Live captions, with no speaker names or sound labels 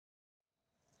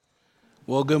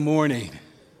Well, good morning.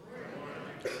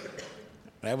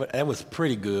 That was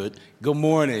pretty good. Good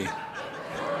morning.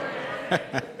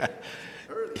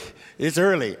 It's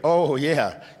early. Oh,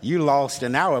 yeah. You lost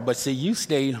an hour, but see, you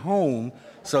stayed home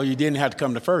so you didn't have to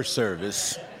come to first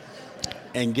service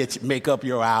and make up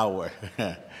your hour.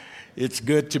 It's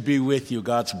good to be with you.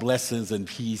 God's blessings and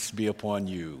peace be upon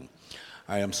you.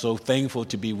 I am so thankful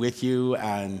to be with you,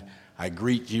 and I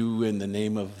greet you in the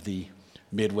name of the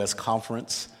Midwest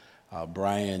Conference.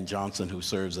 Brian Johnson, who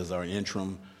serves as our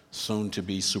interim,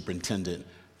 soon-to-be superintendent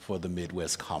for the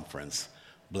Midwest Conference.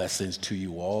 Blessings to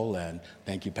you all, and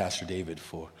thank you, Pastor David,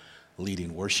 for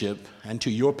leading worship, and to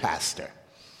your pastor,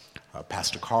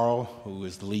 Pastor Carl, who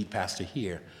is the lead pastor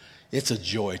here. It's a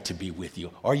joy to be with you.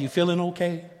 Are you feeling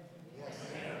okay? Yes,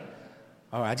 ma'am.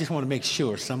 All right, I just want to make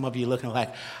sure. Some of you looking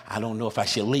like, I don't know if I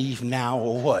should leave now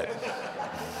or what.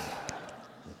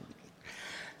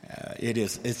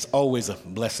 It's always a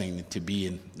blessing to be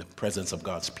in the presence of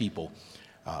God's people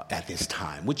at this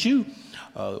time. Would you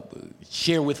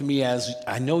share with me, as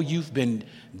I know you've been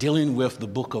dealing with the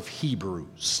book of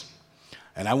Hebrews,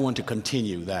 and I want to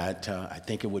continue that. I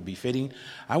think it would be fitting.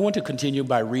 I want to continue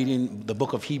by reading the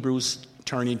book of Hebrews,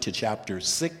 turning to chapter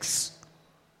 6,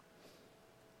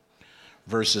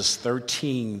 verses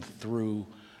 13 through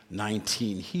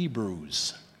 19.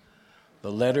 Hebrews,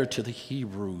 the letter to the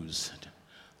Hebrews,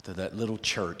 to that little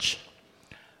church,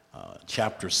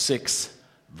 chapter 6,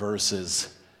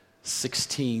 verses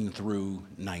 16 through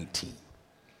 19.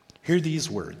 Hear these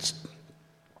words.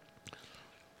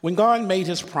 When God made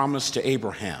his promise to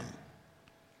Abraham,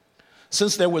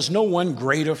 since there was no one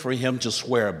greater for him to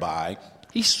swear by,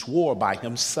 he swore by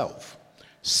himself,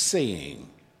 saying,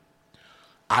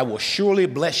 I will surely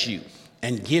bless you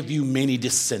and give you many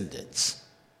descendants.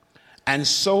 And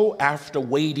so, after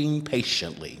waiting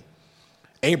patiently,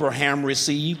 Abraham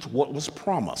received what was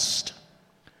promised.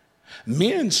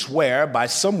 Men swear by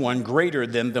someone greater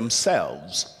than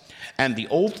themselves, and the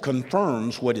oath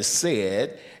confirms what is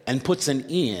said and puts an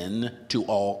end to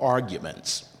all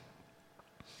arguments.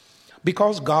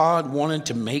 Because God wanted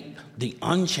to make the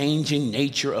unchanging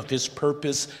nature of his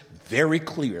purpose very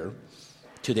clear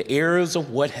to the heirs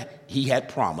of what he had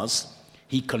promised,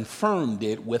 he confirmed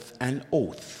it with an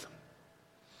oath.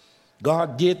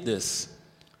 God did this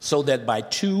so that by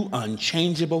two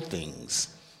unchangeable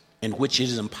things, in which it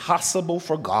is impossible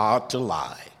for God to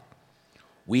lie,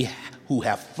 we who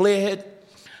have fled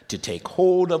to take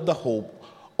hold of the hope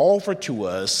offered to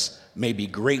us may be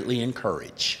greatly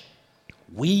encouraged.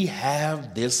 We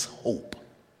have this hope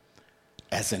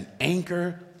as an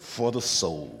anchor for the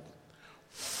soul,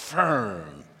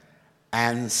 firm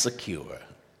and secure.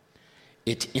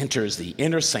 It enters the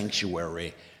inner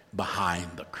sanctuary behind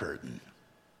the curtain.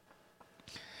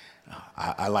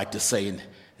 I like to say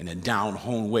in a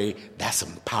down-home way, that's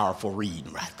some powerful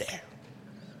reading right there.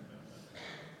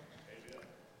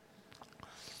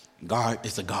 God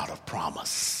is a God of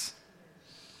promise.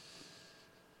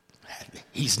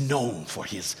 He's known for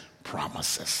his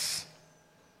promises.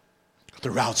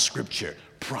 Throughout Scripture,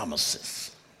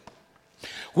 promises.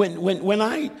 When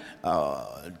I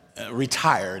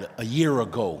retired a year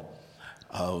ago,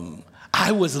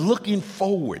 I was looking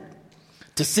forward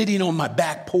to sitting on my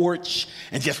back porch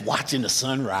and just watching the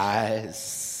sun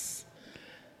rise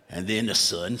and then the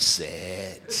sun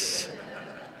set.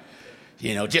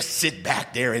 Just sit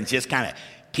back there and just kind of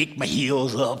kick my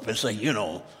heels up and say,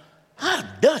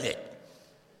 I've done it.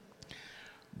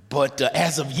 But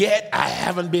as of yet, I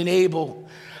haven't been able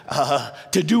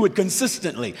to do it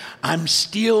consistently. I'm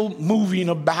still moving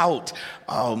about.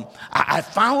 I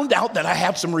found out that I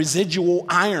have some residual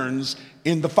irons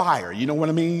in the fire. You know what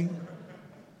I mean?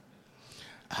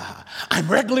 I'm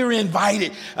regularly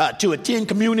invited to attend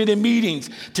community meetings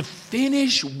to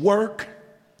finish work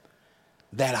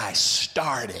that I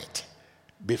started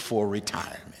before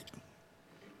retirement.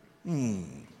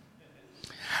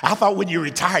 I thought when you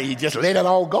retire, you just let it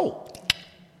all go.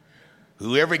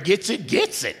 Whoever gets it,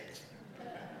 gets it.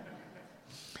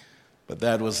 But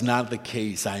that was not the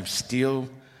case. I'm still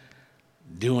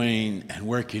doing and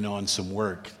working on some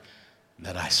work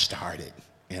that I started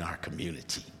in our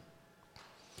community.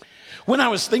 When I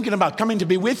was thinking about coming to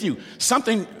be with you,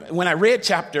 when I read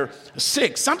chapter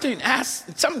 6, something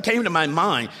came to my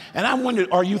mind, and I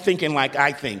wondered, are you thinking like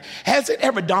I think? Has it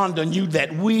ever dawned on you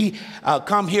that we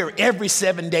come here every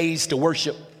 7 days to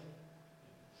worship?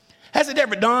 Has it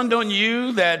ever dawned on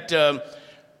you that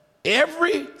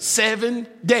every 7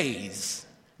 days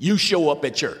you show up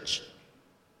at church?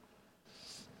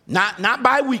 Not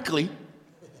bi-weekly.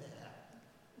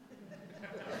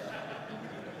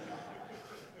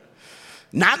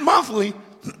 Not monthly,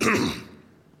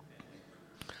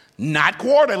 Not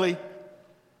quarterly.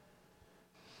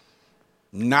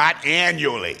 Not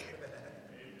annually.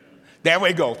 There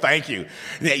we go. Thank you.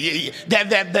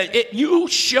 You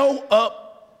show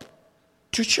up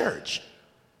to church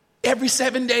every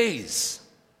 7 days.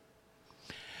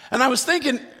 And I was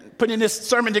thinking, putting this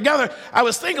sermon together, I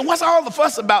was thinking, what's all the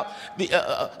fuss about the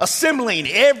assembling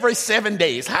every 7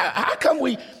 days? How come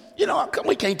we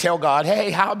can't tell God,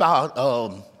 hey, how about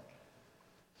on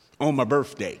my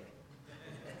birthday?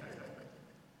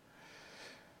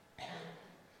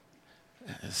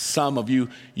 Some of you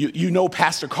know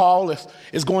Pastor Carl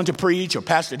is going to preach, or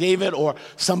Pastor David, or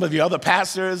some of your other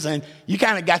pastors, and you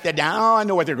kind of got that down. Oh, I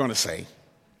know what they're going to say.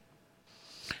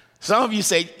 Some of you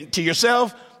say to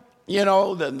yourself,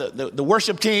 the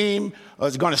worship team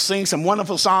is going to sing some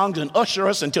wonderful songs and usher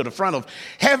us into the front of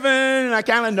heaven. And I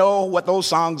kind of know what those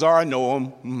songs are. I know them.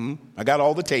 Mm-hmm. I got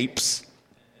all the tapes.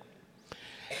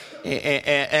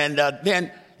 And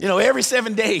then, every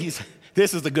 7 days,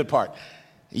 this is the good part.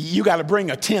 You got to bring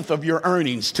 1/10 of your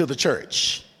earnings to the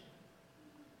church.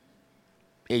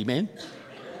 Amen.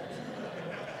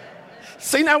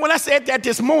 See, now when I said that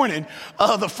this morning,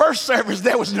 the first service,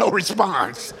 there was no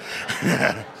response.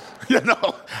 I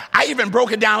even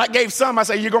broke it down. I gave some, I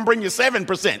said, you're going to bring your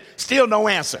 7%. Still no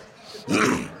answer.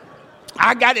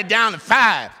 I got it down to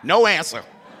 5. No answer.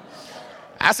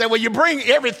 I said, well, you bring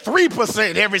every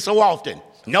 3% every so often.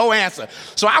 No answer.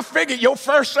 So I figured your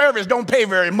first service don't pay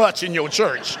very much in your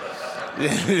church.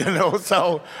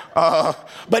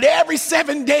 But every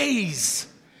 7 days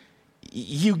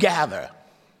you gather.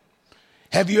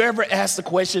 Have you ever asked the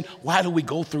question, why do we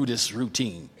go through this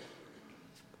routine?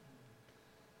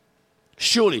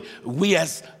 Surely we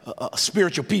as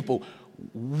spiritual people,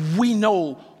 we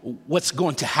know what's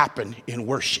going to happen in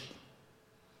worship.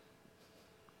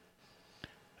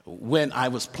 When I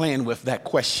was playing with that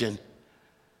question,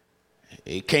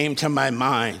 it came to my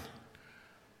mind,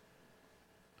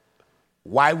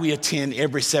 why we attend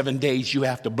every 7 days, you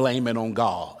have to blame it on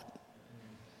God.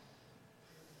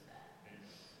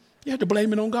 You have to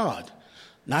blame it on God,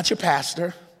 not your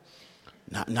pastor,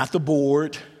 not the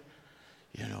board,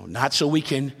 not so we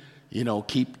can,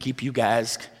 keep you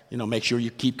guys, make sure you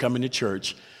keep coming to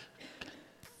church.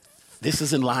 This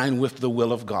is in line with the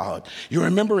will of God. You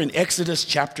remember in Exodus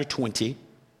chapter 20,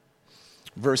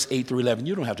 verse 8 through 11.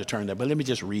 You don't have to turn there, but let me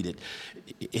just read it.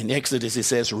 In Exodus, it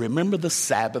says, remember the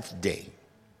Sabbath day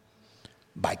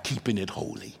by keeping it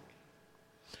holy.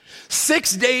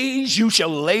 6 days you shall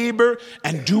labor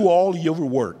and do all your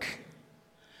work.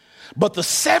 But the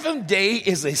 7th day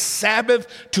is a Sabbath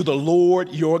to the Lord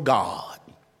your God.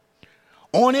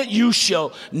 On it you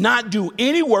shall not do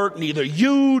any work, neither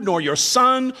you nor your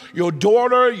son, your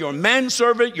daughter, your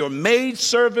manservant, your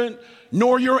maidservant,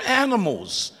 nor your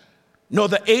animals, nor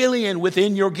the alien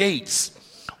within your gates.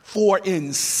 For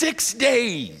in 6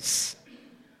 days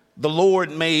the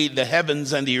Lord made the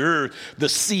heavens and the earth, the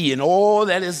sea, and all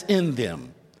that is in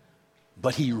them.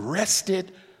 But he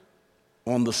rested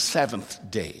on the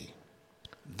 7th day.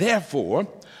 Therefore,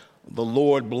 the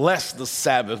Lord blessed the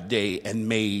Sabbath day and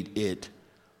made it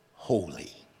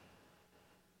holy.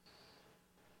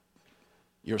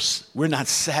 We're not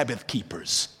Sabbath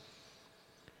keepers.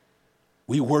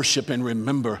 We worship and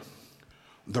remember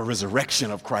the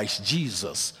resurrection of Christ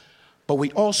Jesus, but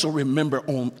we also remember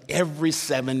on every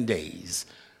 7 days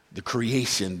the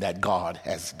creation that God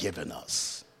has given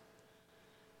us.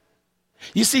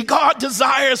 You see, God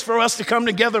desires for us to come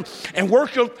together and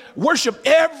worship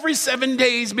every 7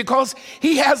 days because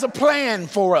he has a plan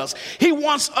for us. He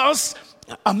wants us,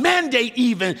 a mandate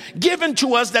even, given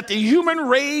to us that the human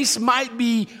race might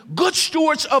be good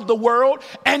stewards of the world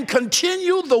and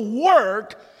continue the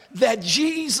work that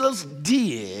Jesus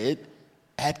did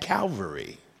at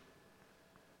Calvary.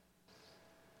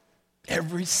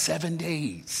 Every 7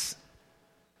 days,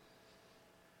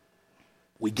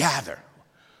 we gather.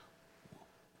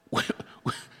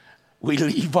 We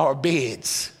leave our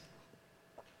beds.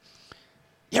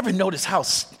 You ever notice how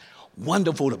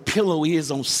wonderful the pillow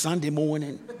is on Sunday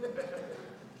morning?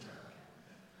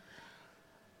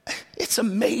 It's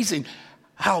amazing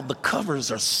how the covers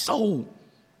are so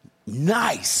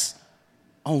nice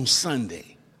on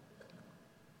Sunday.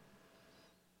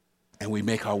 And we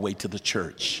make our way to the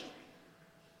church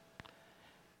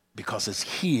because it's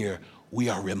here we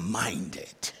are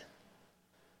reminded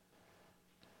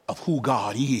of who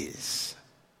God is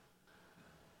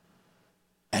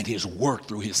and his work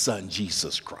through his son,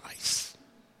 Jesus Christ.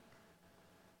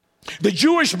 The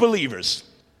Jewish believers,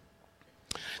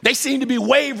 They seem to be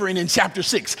wavering in chapter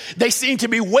 6. They seem to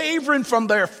be wavering from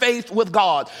their faith with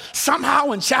God.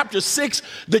 Somehow in chapter 6,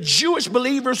 the Jewish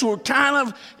believers were kind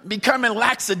of becoming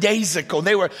lackadaisical.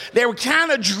 They were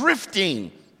kind of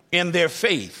drifting in their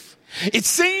faith. It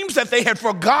seems that they had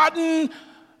forgotten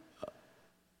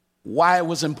why it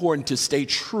was important to stay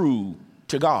true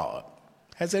to God.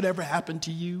 Has that ever happened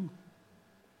to you?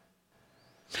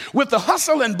 With the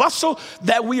hustle and bustle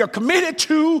that we are committed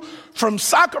to, from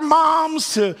soccer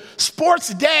moms to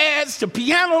sports dads to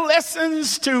piano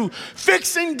lessons to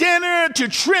fixing dinner to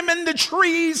trimming the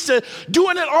trees to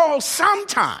doing it all,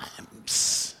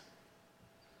 sometimes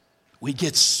we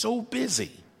get so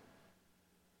busy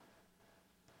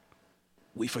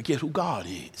we forget who God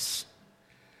is.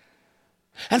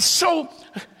 And so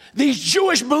these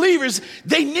Jewish believers,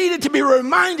 they needed to be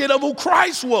reminded of who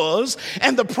Christ was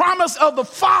and the promise of the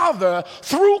Father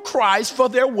through Christ for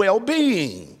their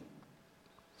well-being.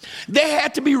 They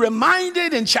had to be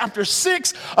reminded in chapter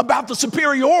 6 about the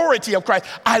superiority of Christ.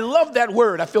 I love that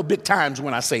word. I feel big times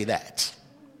when I say that.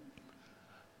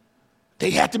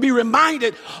 They had to be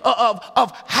reminded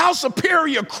of how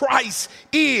superior Christ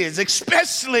is,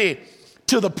 especially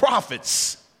to the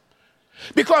prophets.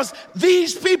 Because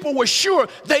these people were sure,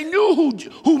 they knew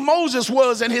who Moses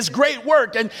was and his great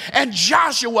work, and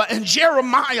Joshua and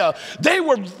Jeremiah. They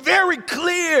were very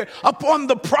clear upon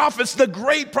the prophets, the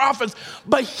great prophets.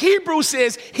 But Hebrews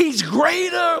says he's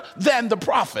greater than the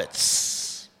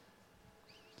prophets.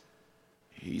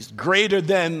 He's greater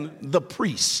than the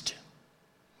priest.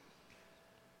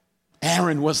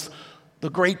 Aaron was the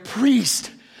great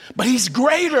priest, but he's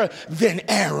greater than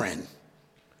Aaron.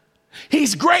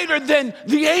 He's greater than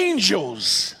the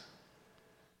angels.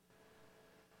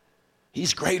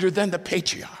 He's greater than the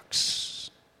patriarchs.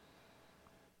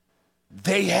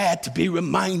 They had to be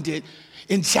reminded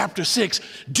in chapter 6,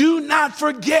 do not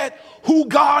forget who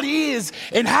God is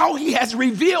and how he has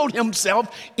revealed himself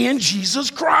in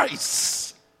Jesus Christ.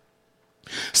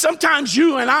 Sometimes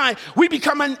you and I, we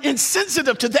become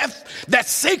insensitive to that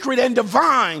sacred and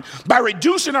divine by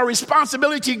reducing our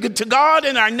responsibility to God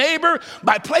and our neighbor,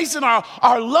 by placing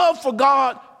our love for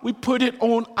God, we put it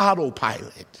on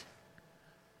autopilot.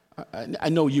 I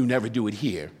know you never do it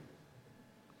here.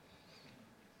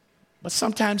 But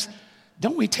sometimes,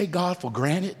 don't we take God for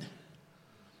granted?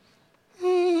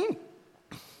 I'll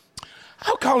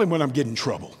call him when I'm getting in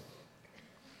trouble.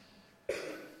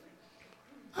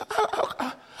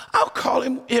 I'll call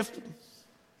him if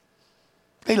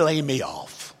they lay me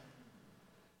off.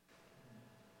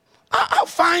 I'll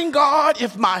find God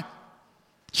if my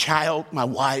child, my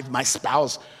wife, my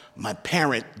spouse, my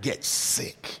parent gets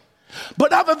sick.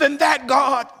 But other than that,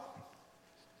 God,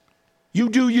 you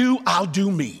do you, I'll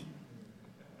do me.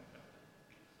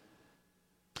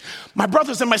 My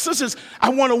brothers and my sisters, I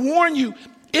want to warn you,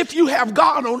 if you have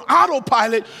God on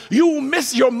autopilot, you will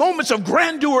miss your moments of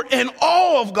grandeur and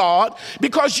awe of God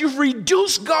because you've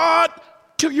reduced God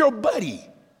to your buddy.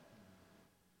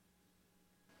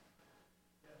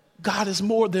 God is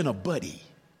more than a buddy.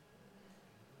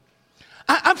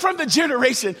 I'm from the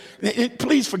generation,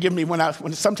 please forgive me when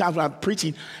sometimes when I'm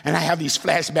preaching and I have these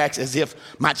flashbacks as if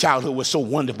my childhood was so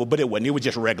wonderful, but it wasn't. It was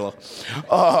just regular.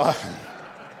 But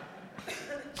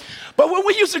when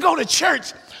we used to go to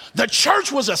church, the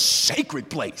church was a sacred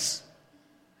place.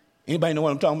 Anybody know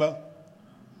what I'm talking about?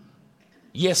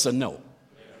 Yes or no?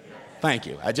 Thank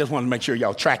you. I just want to make sure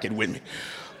y'all track it with me.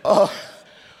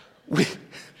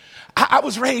 I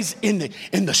was raised in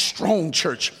the strong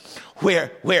church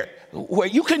where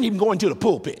you couldn't even go into the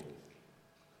pulpit.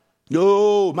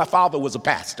 No, my father was a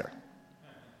pastor.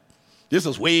 This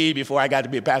was way before I got to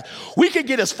be a pastor. We could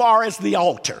get as far as the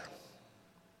altar.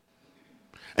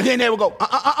 And then they would go,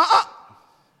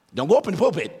 don't go up in the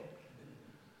pulpit.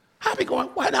 I'd be going,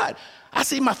 why not? I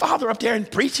see my father up there and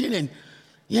preaching and,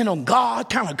 God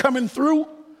kind of coming through.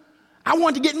 I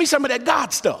wanted to get me some of that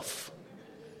God stuff.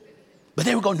 But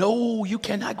they would go, no, you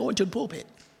cannot go into the pulpit.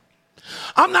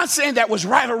 I'm not saying that was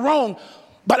right or wrong,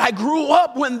 but I grew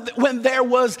up when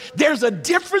there's a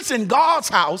difference in God's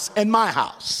house and my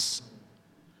house.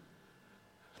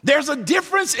 There's a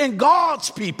difference in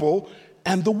God's people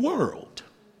and the world.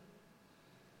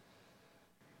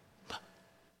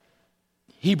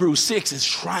 Hebrews 6 is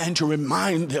trying to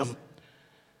remind them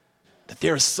that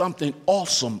there is something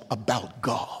awesome about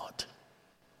God.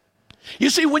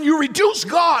 You see, when you reduce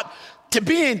God to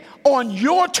being on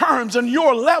your terms and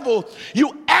your level,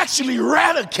 you actually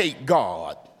eradicate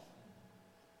God.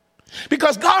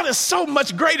 Because God is so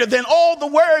much greater than all the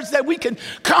words that we can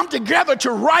come together to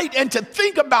write and to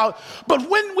think about. But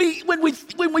when we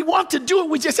want to do it,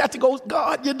 we just have to go,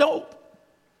 God,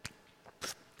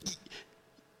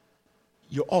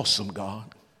 You're awesome,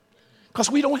 God.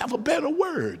 Because we don't have a better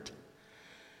word.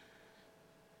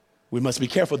 We must be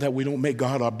careful that we don't make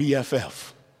God our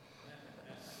BFF.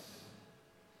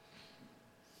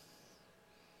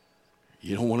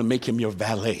 You don't want to make him your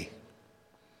valet.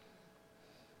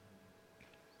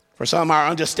 For some, our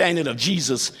understanding of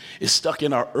Jesus is stuck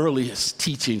in our earliest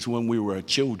teachings when we were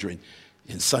children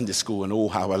in Sunday school. And oh,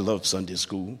 how I love Sunday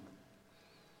school.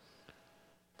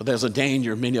 But there's a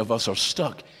danger many of us are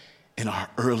stuck in our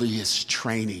earliest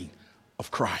training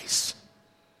of Christ.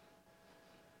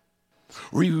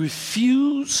 We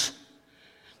refuse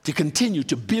to continue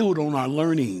to build on our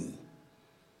learning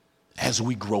as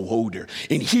we grow older.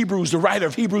 In Hebrews, the writer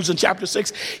of Hebrews in chapter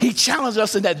 6, he challenged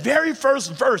us in that very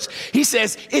first verse. He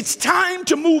says, it's time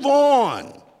to move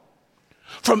on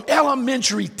from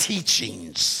elementary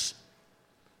teachings.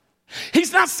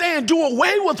 He's not saying do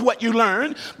away with what you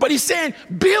learned, but he's saying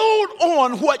build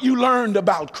on what you learned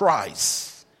about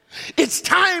Christ. It's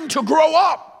time to grow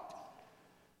up.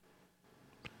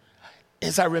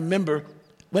 As I remember,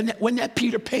 wasn't that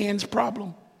Peter Pan's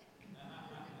problem?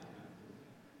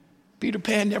 Peter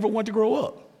Pan never wanted to grow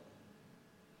up.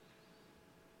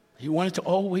 He wanted to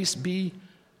always be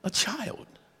a child.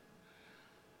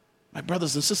 My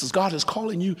brothers and sisters, God is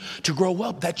calling you to grow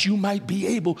up that you might be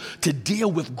able to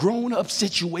deal with grown-up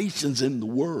situations in the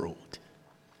world.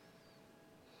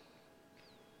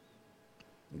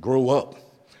 Grow up.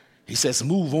 He says,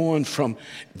 move on from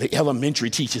the elementary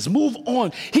teachers. Move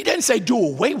on. He didn't say do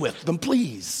away with them,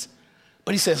 please.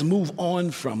 But he says move on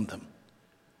from them.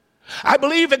 I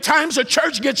believe at times the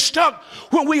church gets stuck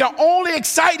when we are only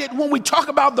excited when we talk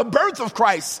about the birth of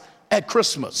Christ at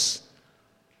Christmas.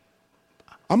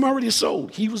 I'm already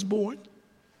sold. He was born.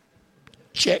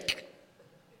 Check.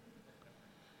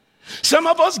 Some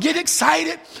of us get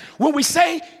excited when we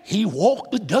say he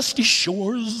walked the dusty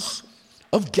shores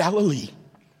of Galilee.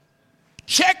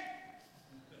 Check.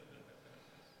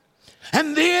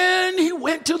 And then he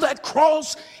went to that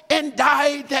cross and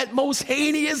died that most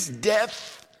heinous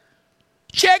death.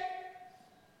 Check.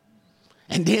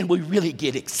 And then we really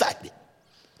get excited.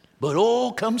 But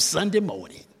oh, come Sunday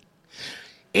morning.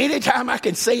 Anytime I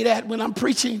can say that when I'm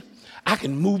preaching, I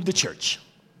can move the church.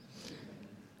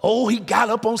 Oh, he got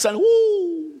up on Sunday.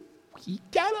 Ooh, he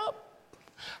got up.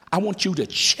 I want you to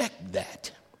check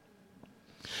that.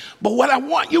 But what I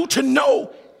want you to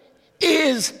know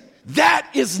is that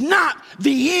is not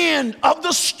the end of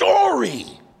the story.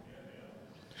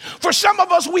 For some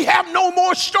of us, we have no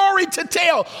more story to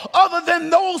tell other than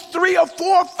those 3 or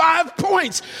 4 or 5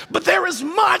 points. But there is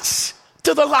much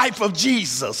to the life of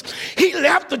Jesus. He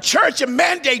left the church a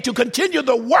mandate to continue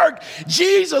the work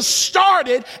Jesus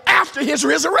started after his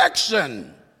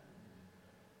resurrection.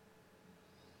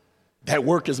 That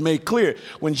work is made clear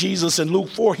when Jesus in Luke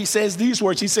 4, he says these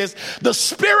words. He says, the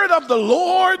Spirit of the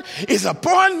Lord is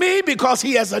upon me because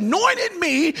he has anointed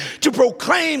me to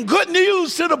proclaim good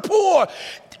news to the poor.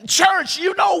 Church,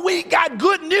 you know we got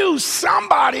good news.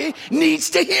 Somebody needs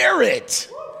to hear it.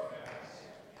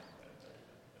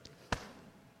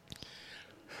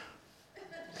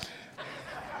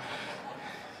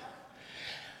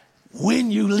 When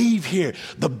you leave here,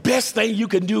 the best thing you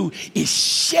can do is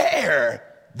share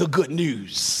the good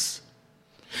news.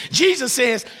 Jesus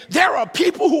says there are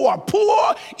people who are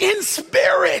poor in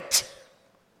spirit.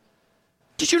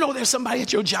 Did you know there's somebody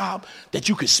at your job that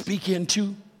you could speak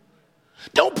into?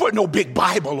 Don't put no big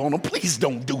Bible on them. Please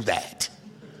don't do that.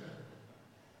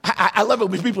 I love it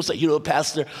when people say,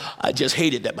 Pastor, I just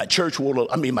hated that my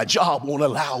job won't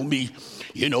allow me,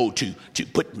 to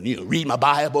put, read my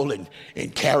Bible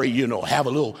and carry, have a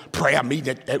little prayer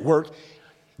meeting at work.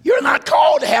 You're not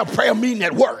called to have prayer meeting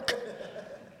at work.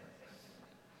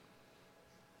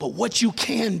 But what you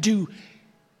can do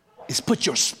is put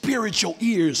your spiritual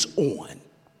ears on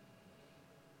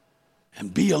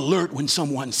and be alert when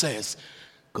someone says,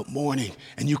 good morning,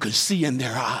 and you can see in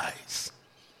their eyes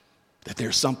that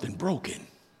there's something broken.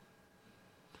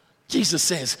 Jesus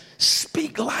says,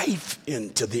 speak life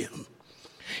into them.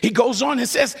 He goes on and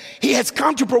says, he has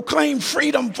come to proclaim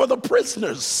freedom for the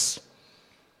prisoners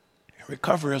and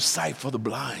recovery of sight for the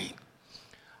blind.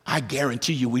 I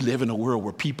guarantee you we live in a world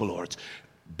where people are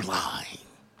blind.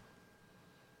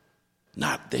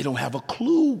 They don't have a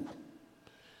clue.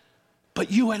 But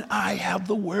you and I have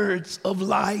the words of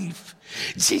life.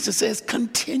 Jesus says,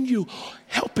 continue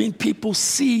helping people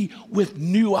see with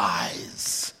new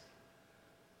eyes.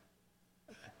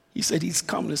 He said he's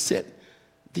come to set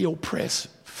the oppressed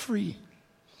free.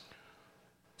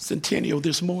 Centennial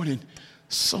this morning,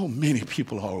 so many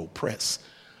people are oppressed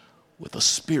with the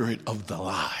spirit of the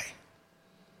lie.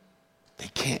 They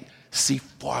can't see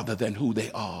farther than who they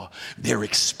are. Their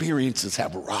experiences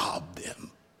have robbed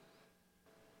them.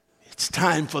 It's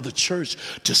time for the church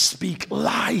to speak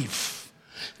life.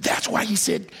 That's why he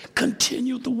said,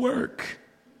 continue the work.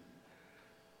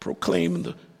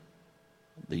 Proclaim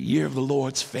the year of the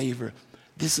Lord's favor.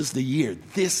 This is the year.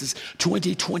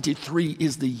 2023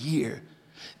 is the year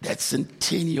that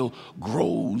Centennial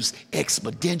grows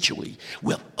exponentially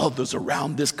with others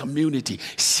around this community,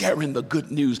 sharing the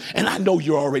good news. And I know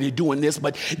you're already doing this,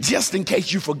 but just in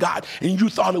case you forgot and you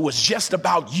thought it was just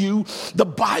about you, the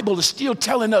Bible is still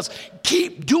telling us,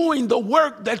 keep doing the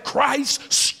work that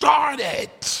Christ started.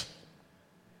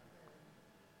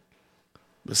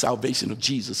 The salvation of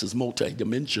Jesus is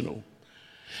multidimensional.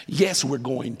 Yes, we're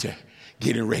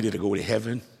getting ready to go to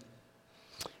heaven.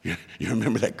 You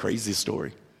remember that crazy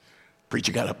story?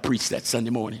 Preacher got up, preached that Sunday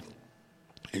morning.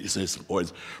 And he says,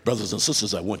 boys, brothers and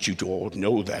sisters, I want you to all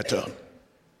know that the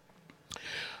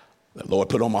Lord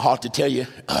put on my heart to tell you,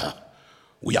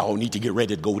 we all need to get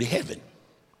ready to go to heaven.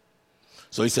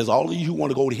 So he says, all of you who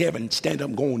want to go to heaven, stand up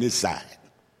and go on this side.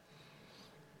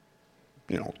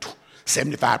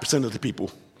 75% of the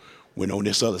people went on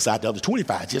this other side. The other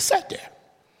 25 just sat there.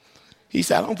 He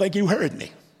said, I don't think you heard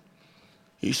me.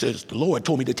 He says, the Lord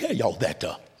told me to tell y'all that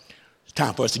it's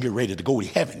time for us to get ready to go to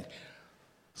heaven.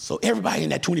 So everybody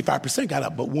in that 25% got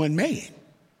up but one man.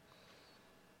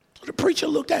 So the preacher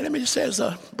looked at him and he says,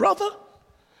 brother,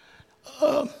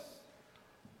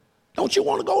 don't you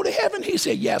want to go to heaven? He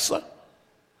said, yes, sir.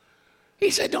 He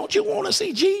said, don't you want to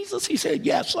see Jesus? He said,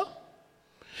 yes, sir.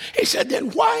 He said,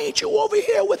 then why ain't you over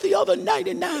here with the other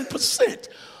 99%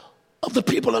 of the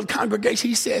people of the congregation?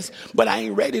 He says, but I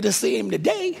ain't ready to see him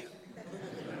today.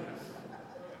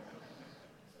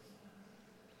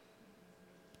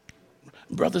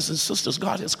 Brothers and sisters,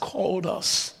 God has called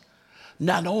us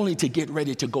not only to get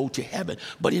ready to go to heaven,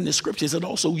 but in the scriptures it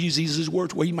also uses his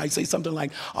words where he might say something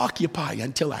like, occupy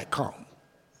until I come.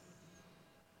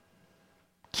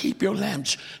 Keep your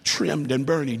lamps trimmed and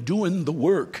burning, doing the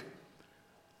work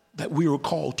that we were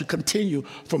called to continue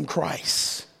from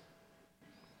Christ.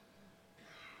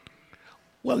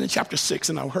 Well, in chapter 6,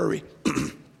 and I'll hurry,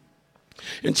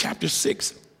 in chapter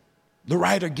 6, the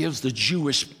writer gives the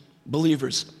Jewish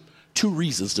believers 2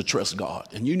 reasons to trust God.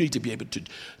 And you need to be able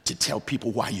to tell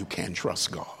people why you can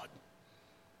trust God.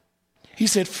 He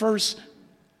said, first,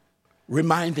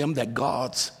 remind them that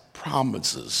God's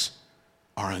promises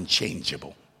are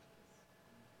unchangeable.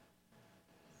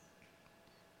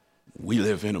 We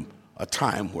live in a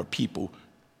time where people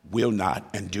will not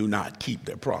and do not keep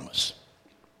their promise.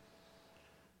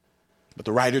 But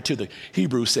the writer to the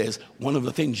Hebrews says, one of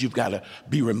the things you've got to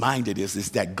be reminded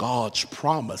is that God's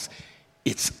promise,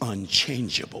 it's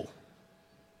unchangeable.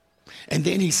 And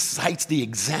then he cites the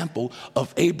example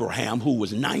of Abraham, who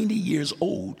was 90 years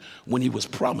old when he was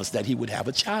promised that he would have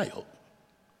a child.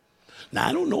 Now,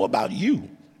 I don't know about you.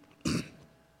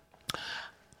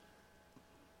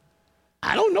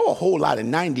 I don't know a whole lot of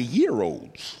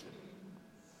 90-year-olds.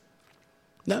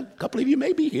 Now, a couple of you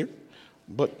may be here,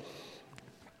 but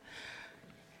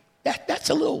that's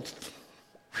a little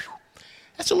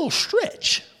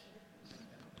stretch.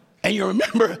 And you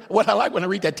remember what I like when I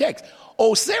read that text.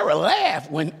 Oh, Sarah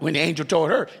laughed when the angel told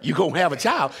her, you're going to have a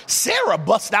child. Sarah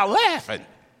bust out laughing.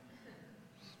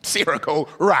 Sarah go,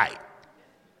 right.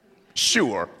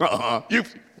 Sure.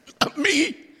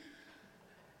 Me?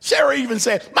 Sarah even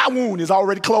said, my wound is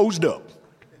already closed up.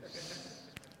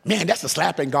 Man, that's a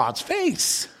slap in God's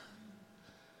face.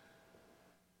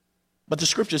 But the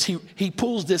scriptures, he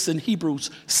pulls this in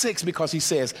Hebrews 6 because he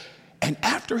says, and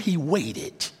after he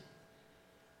waited,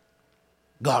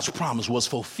 God's promise was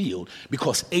fulfilled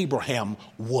because Abraham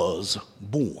was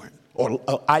born, or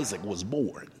Isaac was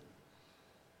born.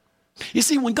 You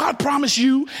see, when God promised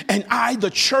you and I,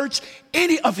 the church,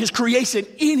 any of his creation,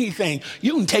 anything,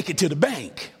 you can take it to the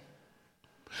bank.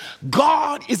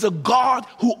 God is a God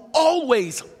who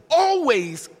always,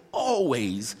 always,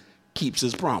 always keeps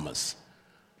his promise.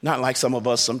 Not like some of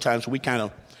us, sometimes we kind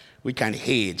of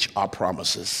hedge our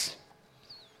promises.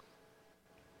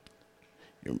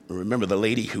 You remember the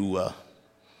lady who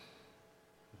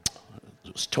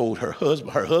was told her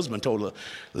husband told a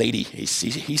lady, he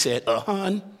said,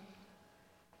 hon,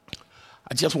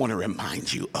 I just want to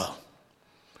remind you,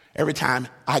 every time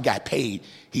I got paid,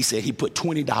 he said he put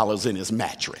 $20 in his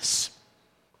mattress.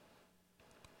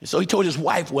 And so he told his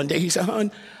wife one day, he said,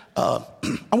 hon, I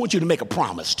want you to make a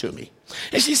promise to me.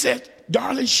 And she said,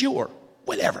 darling, sure,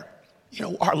 whatever. You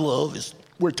know, our love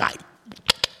we're tight.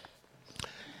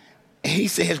 And he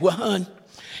says, well, hon,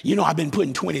 you know, I've been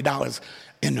putting $20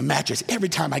 in the mattress every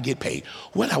time I get paid.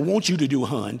 What I want you to do,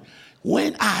 hon,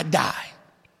 when I die,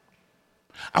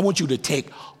 I want you to take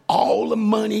all the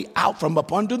money out from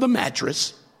up under the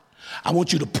mattress. I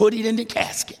want you to put it in the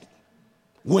casket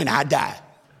when I die.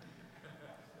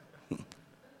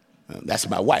 That's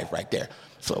my wife right there.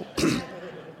 So,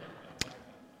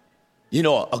 you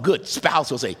know, a good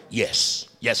spouse will say, yes,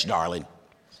 darling,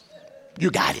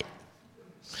 you got it.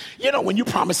 You know, when you're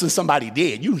promising somebody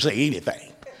dead, you can say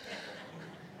anything.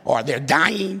 Or they're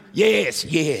dying, yes.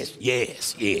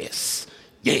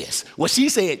 Well, she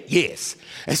said yes.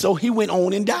 And so he went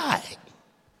on and died.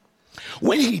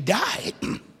 When he died,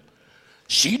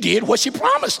 she did what she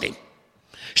promised him.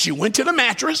 She went to the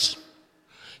mattress,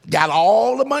 got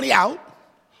all the money out,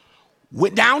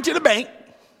 went down to the bank,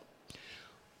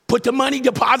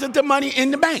 deposit the money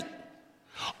in the bank.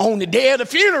 On the day of the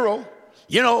funeral,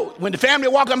 you know, when the family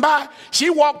walking by, she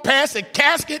walked past the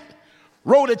casket,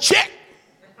 wrote a check,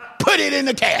 put it in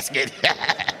the casket.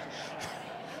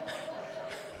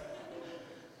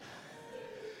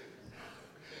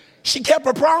 She kept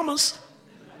her promise.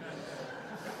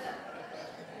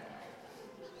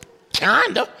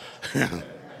 Kinda.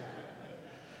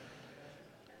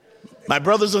 My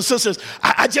brothers and sisters,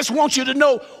 I just want you to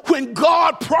know, when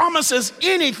God promises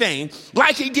anything,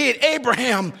 like he did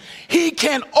Abraham, he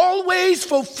can always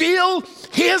fulfill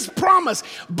his promise.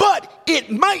 But it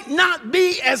might not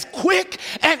be as quick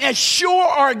and as sure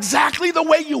or exactly the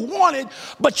way you want it,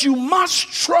 but you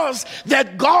must trust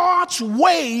that God's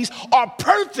ways are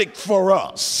perfect for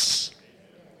us.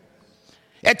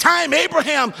 At time,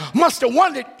 Abraham must have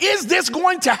wondered, is this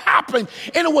going to happen?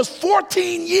 And it was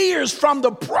 14 years from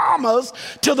the promise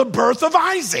to the birth of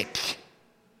Isaac.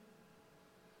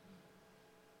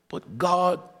 But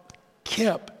God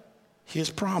kept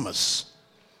his promise.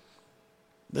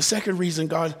 The second reason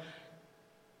God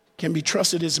can be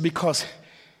trusted is because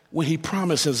when he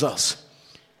promises us,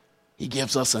 he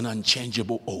gives us an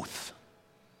unchangeable oath.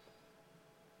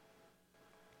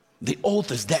 The oath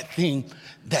is that thing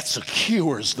that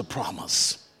secures the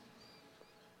promise.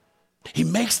 He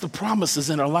makes the promises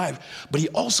in our life, but he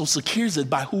also secures it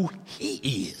by who he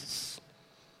is.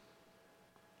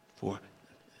 For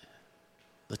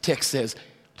the text says,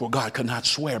 for God could not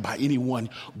swear by anyone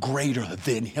greater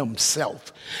than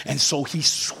himself. And so he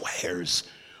swears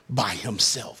by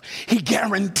himself. He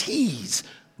guarantees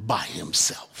by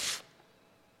himself.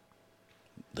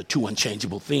 The two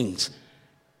unchangeable things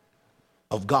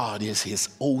of God is his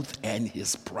oath and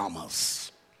his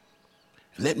promise.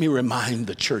 Let me remind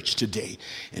the church today,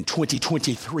 in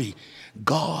 2023,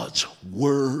 God's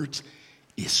word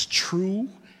is true,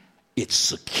 it's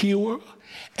secure,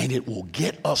 and it will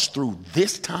get us through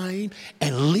this time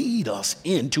and lead us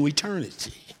into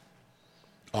eternity.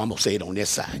 I'm going to say it on this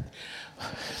side.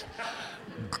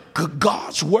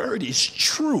 God's word is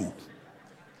true,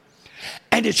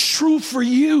 and it's true for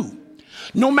you.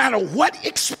 No matter what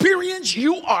experience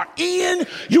you are in,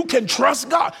 you can trust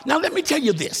God. Now, let me tell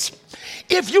you this.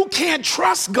 If you can't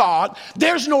trust God,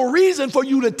 there's no reason for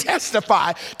you to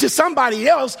testify to somebody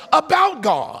else about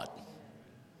God.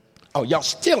 Oh, y'all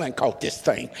still ain't caught this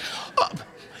thing.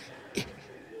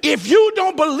 If you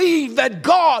don't believe that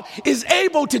God is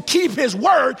able to keep his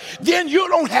word, then you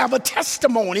don't have a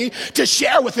testimony to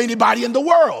share with anybody in the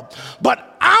world.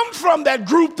 But I'm from that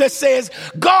group that says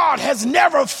God has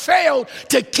never failed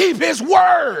to keep his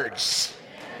words.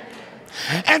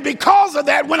 And because of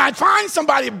that, when I find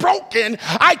somebody broken,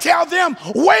 I tell them,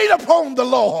 wait upon the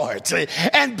Lord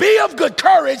and be of good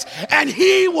courage, and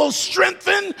he will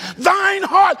strengthen thine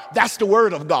heart. That's the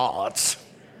word of God.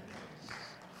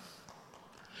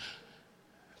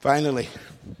 Finally,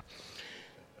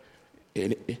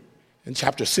 in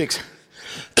chapter 6,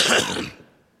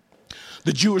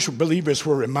 the Jewish believers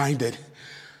were reminded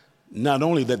not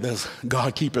only that does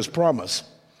God keep his promise,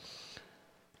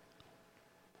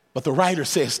 but the writer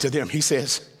says to them, he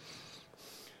says,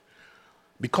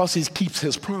 because he keeps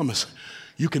his promise,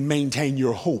 you can maintain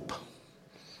your hope.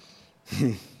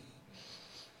 And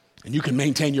you can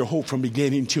maintain your hope from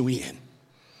beginning to end.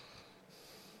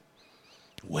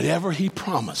 Whatever he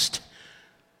promised,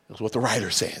 that's what the writer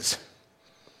says,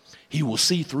 he will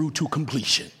see through to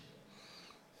completion.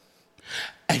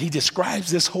 And he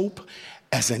describes this hope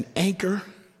as an anchor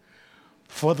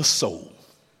for the soul.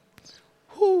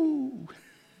 Whoo.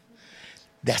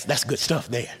 That's good stuff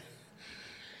there.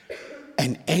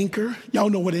 An anchor,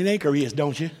 y'all know what an anchor is,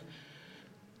 don't you?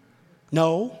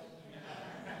 No?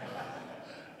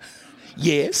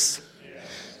 Yes.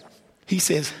 He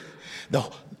says,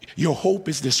 your hope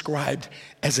is described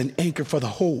as an anchor for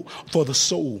the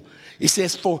soul. It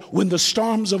says, for when the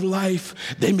storms of life,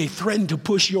 they may threaten to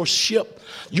push your ship,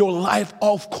 your life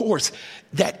off course,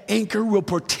 that anchor will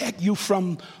protect you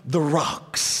from the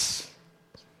rocks.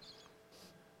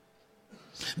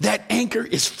 That anchor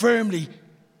is firmly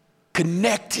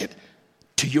connected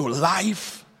to your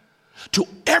life, to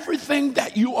everything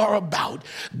that you are about.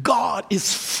 God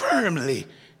is firmly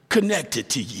connected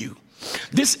to you.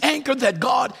 This anchor that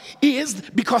God is,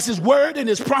 because his word and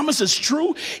his promise is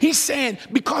true, he's saying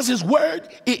because his word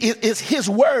is his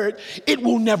word, it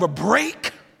will never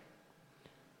break.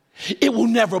 It will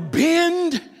never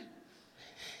bend.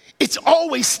 It's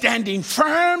always standing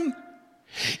firm.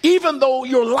 Even though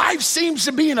your life seems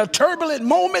to be in a turbulent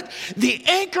moment, the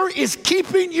anchor is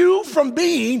keeping you from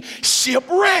being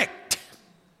shipwrecked.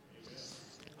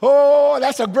 Oh,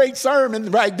 that's a great sermon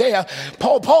right there.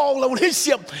 Paul on his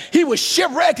ship, he was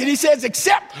shipwrecked, and he says,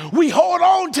 except we hold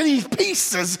on to these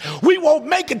pieces, we won't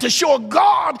make it, to show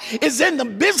God is in the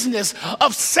business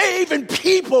of saving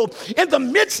people in the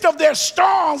midst of their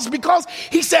storms, because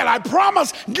he said, I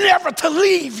promise never to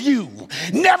leave you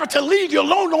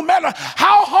alone, no matter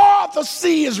how hard the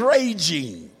sea is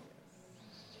raging.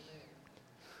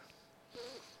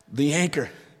 The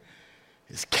anchor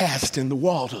is cast in the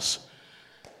waters,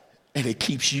 and it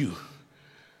keeps you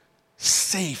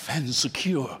safe and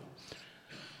secure.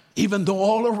 Even though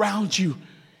all around you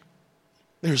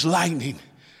there's lightning,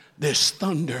 there's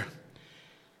thunder,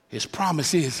 his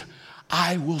promise is,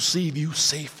 I will see you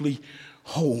safely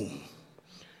home.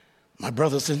 My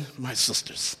brothers and my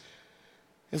sisters,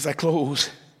 as I close,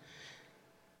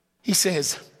 he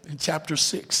says in chapter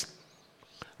 6,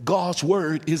 God's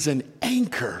word is an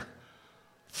anchor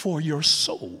for your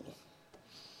soul.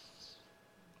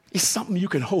 It's something you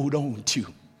can hold on to.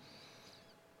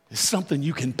 It's something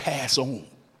you can pass on.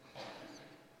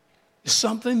 It's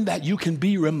something that you can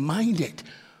be reminded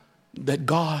that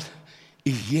God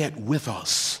is yet with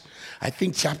us. I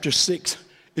think chapter 6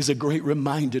 is a great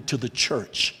reminder to the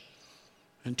church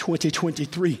in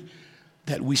 2023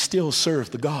 that we still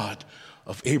serve the God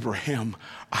of Abraham,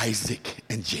 Isaac,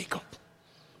 and Jacob.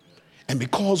 And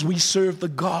because we serve the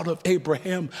God of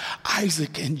Abraham,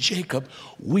 Isaac, and Jacob,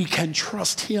 we can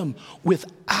trust him with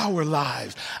our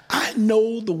lives. I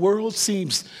know the world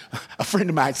seems, a friend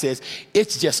of mine says,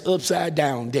 it's just upside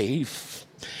down, Dave.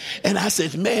 And I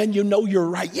said, man, you know you're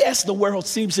right. Yes, the world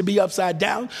seems to be upside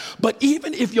down. But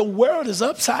even if your world is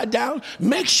upside down,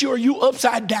 make sure you're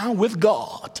upside down with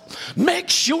God. Make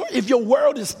sure if your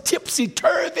world is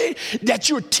tipsy-turvy, that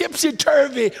you're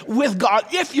tipsy-turvy with God.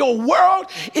 If your world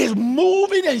is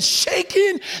moving and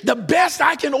shaking, the best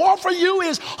I can offer you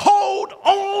is hold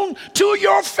on to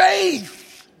your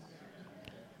faith.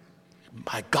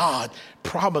 My God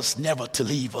promised never to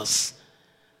leave us.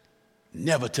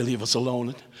 Never to leave us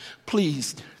alone.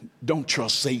 Please don't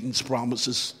trust Satan's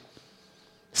promises.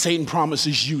 Satan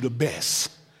promises you the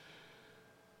best,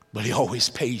 but he always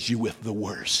pays you with the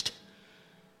worst.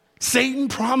 Satan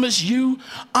promised you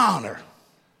honor,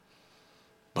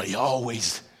 but he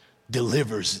always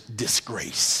delivers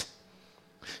disgrace.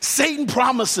 Satan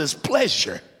promises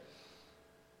pleasure,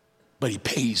 but he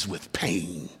pays with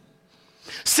pain.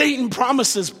 Satan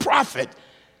promises profit,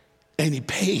 and he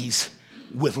pays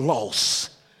with loss.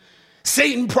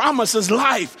 Satan promises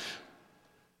life,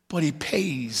 but he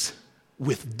pays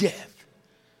with death.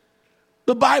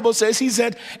 The Bible says he's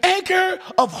an anchor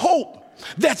of hope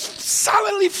that's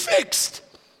solidly fixed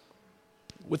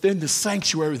within the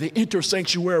sanctuary. The inner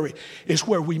sanctuary is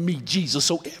where we meet Jesus.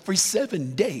 So every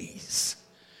 7 days,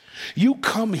 you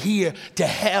come here to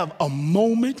have a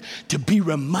moment to be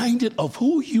reminded of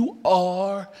who you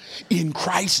are in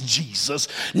Christ Jesus.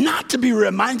 Not to be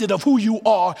reminded of who you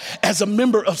are as a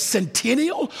member of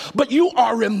Centennial, but you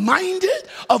are reminded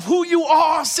of who you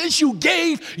are since you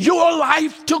gave your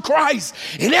life to Christ.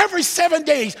 And every 7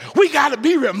 days, we got to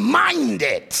be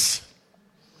reminded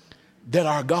that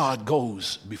our God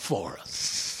goes before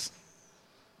us.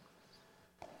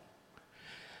 I'm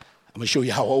going to show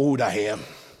you how old I am.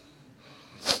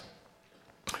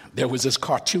 There was this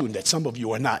cartoon that some of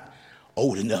you are not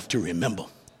old enough to remember,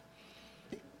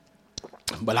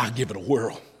 but I'll give it a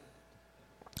whirl.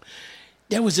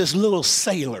 There was this little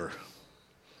sailor,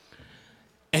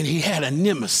 and he had a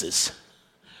nemesis.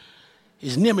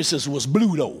 His nemesis was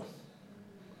Bluto.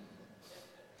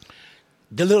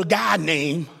 The little guy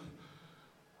name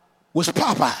was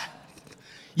Popeye.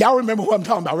 Y'all remember what I'm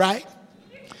talking about, right?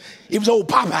 It was old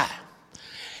Popeye.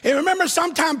 And remember,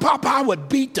 sometime Popeye would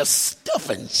beat the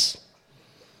stuffings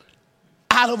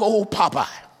out of old Popeye.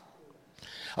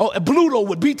 Oh, Bluto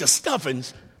would beat the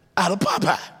stuffings out of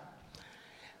Popeye.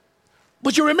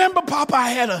 But you remember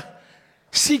Popeye had a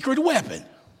secret weapon.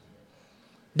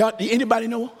 Anybody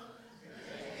know?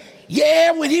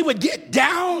 Yeah, when he would get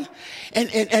down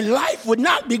and life would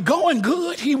not be going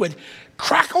good, he would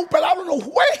crack open. I don't know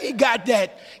where he got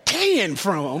that can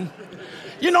from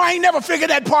I ain't never figured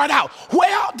that part out.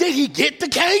 Where did he get the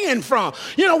can from?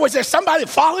 Was there somebody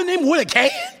following him with a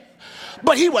can?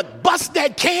 But he would bust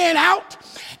that can out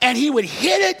and he would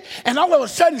hit it, and all of a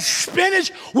sudden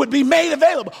spinach would be made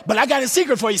available. But I got a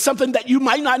secret for you, something that you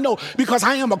might not know, because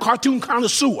I am a cartoon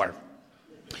connoisseur.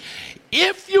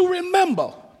 If you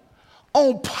remember,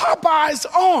 on Popeye's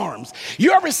arms,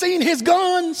 you ever seen his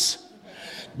guns?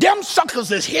 Them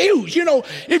suckers is huge.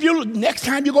 If you next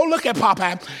time you go look at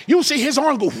Popeye, you'll see his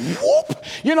arm go whoop,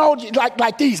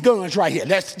 like these guns right here.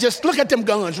 Let's just look at them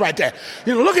guns right there.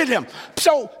 Look at them.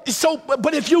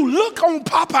 But if you look on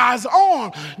Popeye's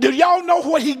arm, do y'all know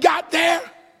what he got there?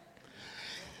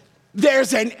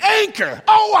 There's an anchor.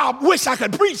 Oh, I wish I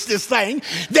could preach this thing.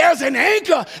 There's an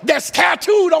anchor that's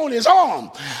tattooed on his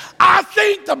arm. I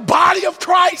think the body of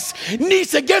Christ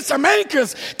needs to get some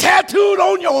anchors tattooed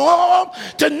on your arm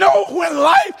to know when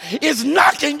life is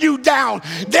knocking you down.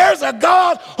 There's a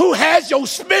God who has your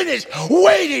spinach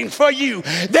waiting for you.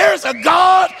 There's a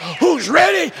God who's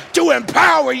ready to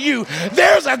empower you.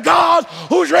 There's a God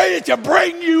who's ready to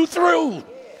bring you through.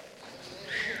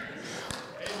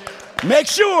 Make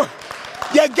sure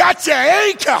you got your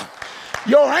anchor.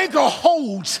 Your anchor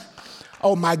holds.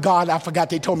 Oh my God, I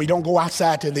forgot they told me don't go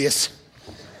outside to this.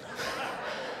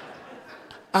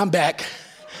 I'm back.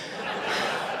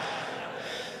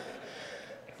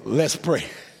 Let's pray.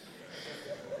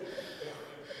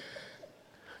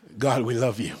 God, we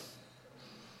love you.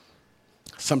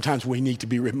 Sometimes we need to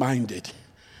be reminded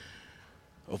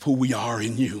of who we are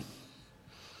in you.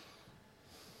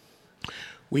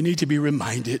 We need to be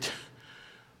reminded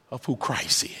of who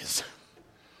Christ is.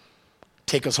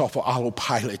 Take us off of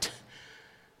autopilot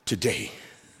today.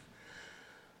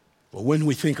 But when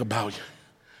we think about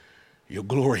your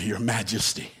glory, your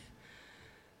majesty,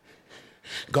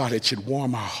 God, it should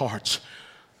warm our hearts,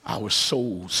 our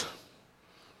souls,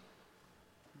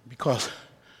 because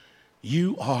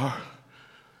you are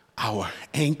our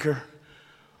anchor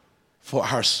for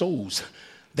our souls.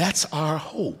 That's our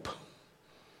hope.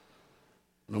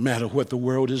 No matter what the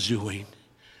world is doing.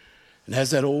 And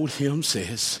as that old hymn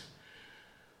says,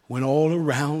 when all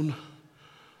around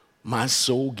my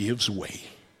soul gives way,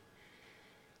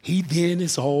 he then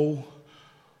is all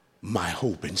my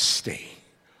hope and stay.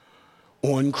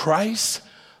 On Christ,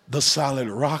 the solid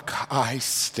rock I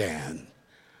stand.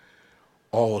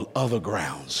 All other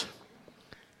grounds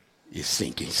is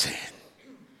sinking sand.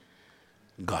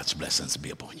 God's blessings be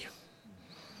upon you.